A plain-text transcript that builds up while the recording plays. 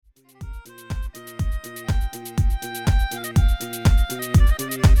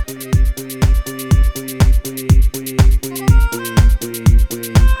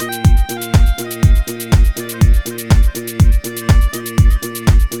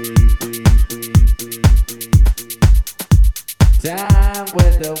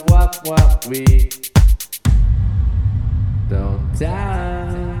Wop Wop Weep. Don't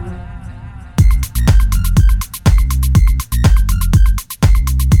die.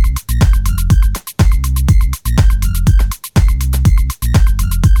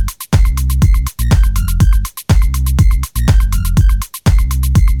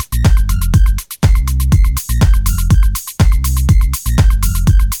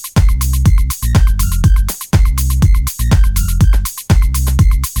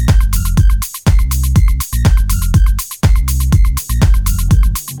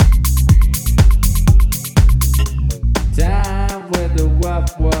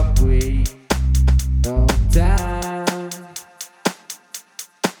 Wop Wop Weep. Don't die.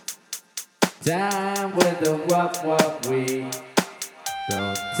 Time with the Wop Wop Weep.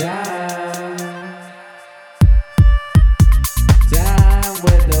 Don't die. Time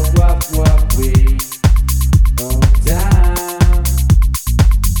with the Wop Wop Weep. Don't die.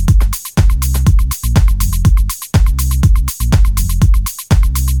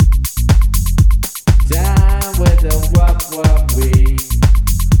 Time with the Wop Wop Weep.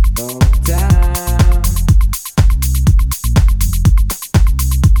 Don't die.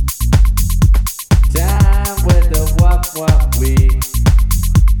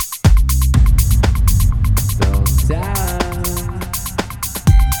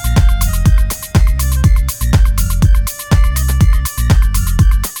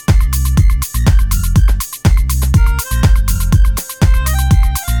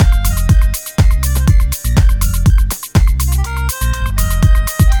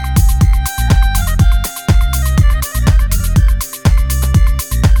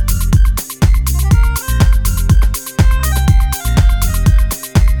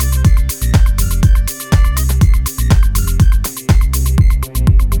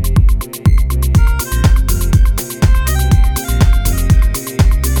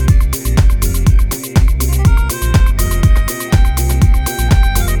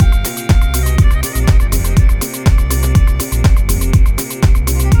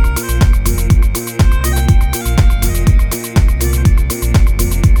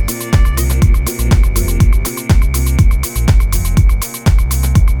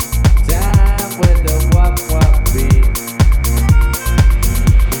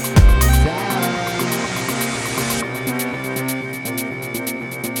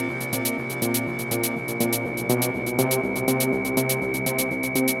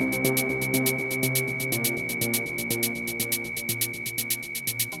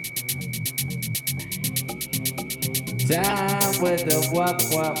 Time with the Wop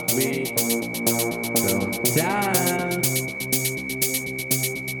Wop Weep. Don't die. Time with the Wop Wop Weep. Don't die.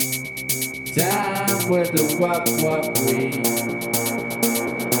 Time with the Wop Wop Weep.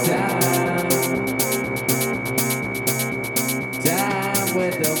 Time. Time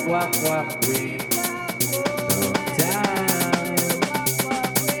with the Wop Wop Weep. Don't die.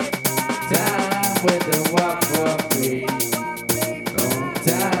 Time with the Wop Wop Weep. Don't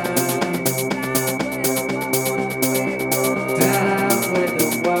die.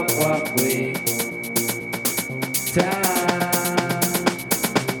 Wop Wop Weep. Time.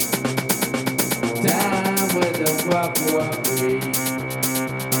 Time with the Wop Wop Weep.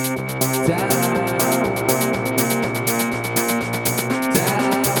 Time. Time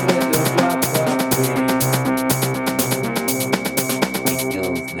with the Wop Wop Weep. It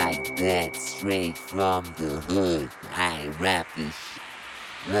goes like that, straight from the hood. I rap this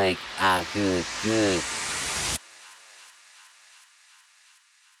like I could.